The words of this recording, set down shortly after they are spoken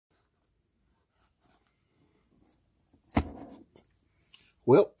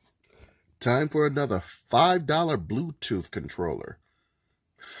Well, time for another $5 Bluetooth controller.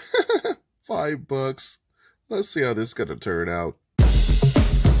 $5. Let's see how this is going to turn out.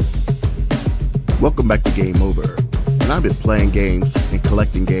 Welcome back to Game Over. And I've been playing games and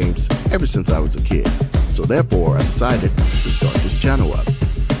collecting games ever since I was a kid. So therefore, I decided to start this channel up.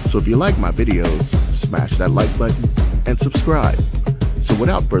 So if you like my videos, smash that like button and subscribe. So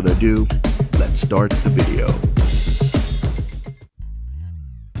without further ado, let's start the video.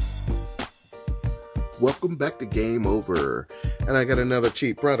 Welcome back to Game Over, and I got another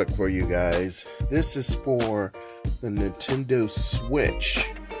cheap product for you guys. This is for the Nintendo Switch,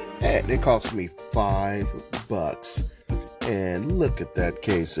 and it cost me $5. And look at that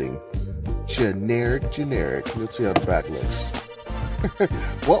casing. Generic. Let's see how the back looks.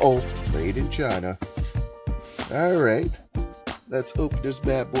 Whoa, made in China. Alright, let's open this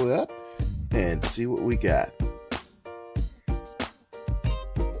bad boy up and see what we got.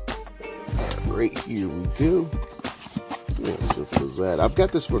 Right, here we go. Yes, it was that. I've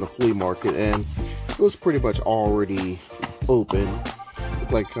got this from the flea market, and it was pretty much already open.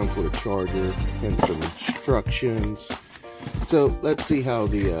 Looked like it comes with a charger and some instructions. So let's see how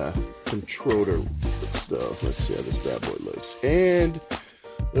the controller stuff. Let's see how this bad boy looks. And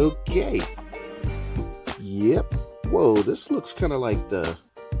okay, yep. Whoa, this looks kind of like the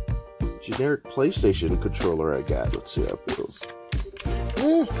generic PlayStation controller I got. Let's see how it feels.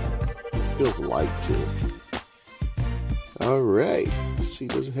 Feels light too. Alright. Let's see,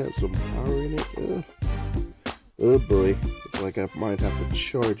 does it have some power in it? Oh boy. Looks like I might have to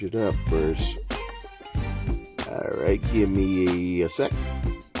charge it up first. Alright, give me a sec.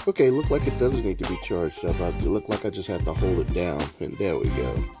 Okay, look like it doesn't need to be charged up. It look like I just have to hold it down. And there we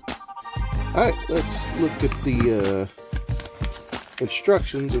go. Alright, let's look at the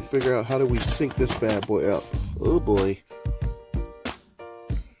instructions and figure out how do we sync this bad boy up. Oh boy.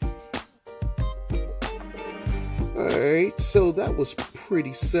 Alright, so that was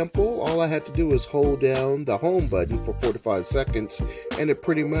pretty simple. All I had to do was hold down the home button for 4 to 5 seconds, and it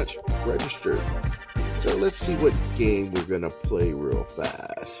pretty much registered. So let's see what game we're going to play real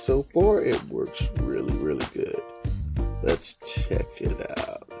fast. So far, it works really good. Let's check it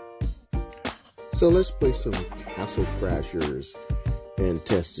out. So let's play some Castle Crashers and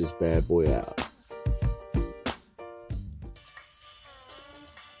test this bad boy out.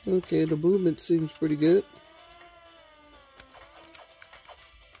 Okay, the movement seems pretty good.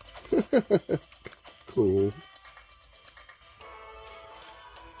 Cool.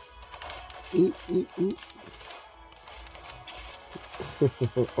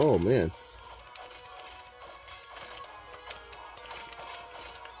 Oh man.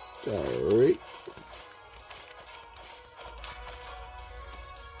 Alright.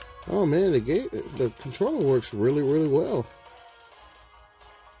 Oh man, the controller works really well.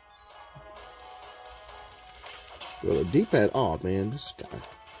 Well, the D-pad, oh man, this guy.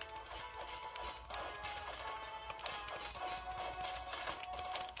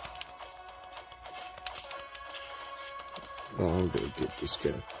 Oh, I'm gonna get this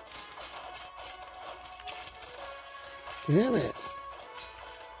guy. Damn it.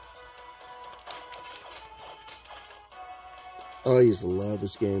 Oh, I used to love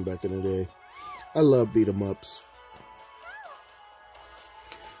this game back in the day. I love beat 'em ups.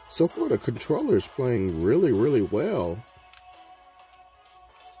 So far, the controller is playing really well.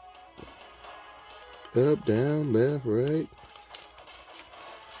 Up, down, left, right.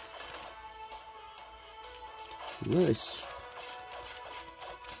 Nice.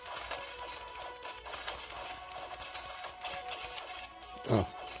 Oh.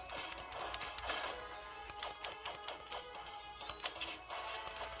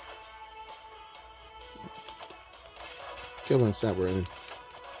 Come on, stop running.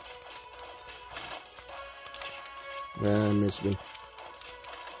 Ah, missed me.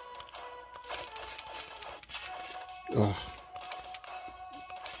 Oh.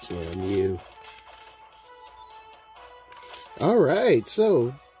 Damn you. Alright,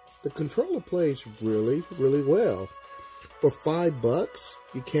 so the controller plays really well. For $5,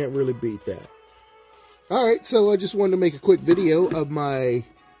 you can't really beat that. Alright, so I just wanted to make a quick video of my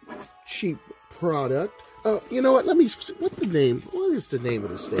cheap product. You know what, let me see, what is the name of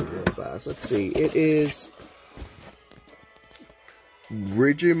this thing real fast? Let's see, it is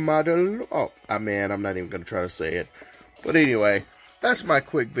Regemoudal. Oh, man, I'm not even going to try to say it. But anyway, that's my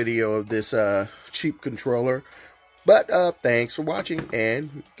quick video of this cheap controller. But thanks for watching,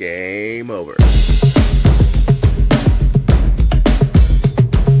 and game over.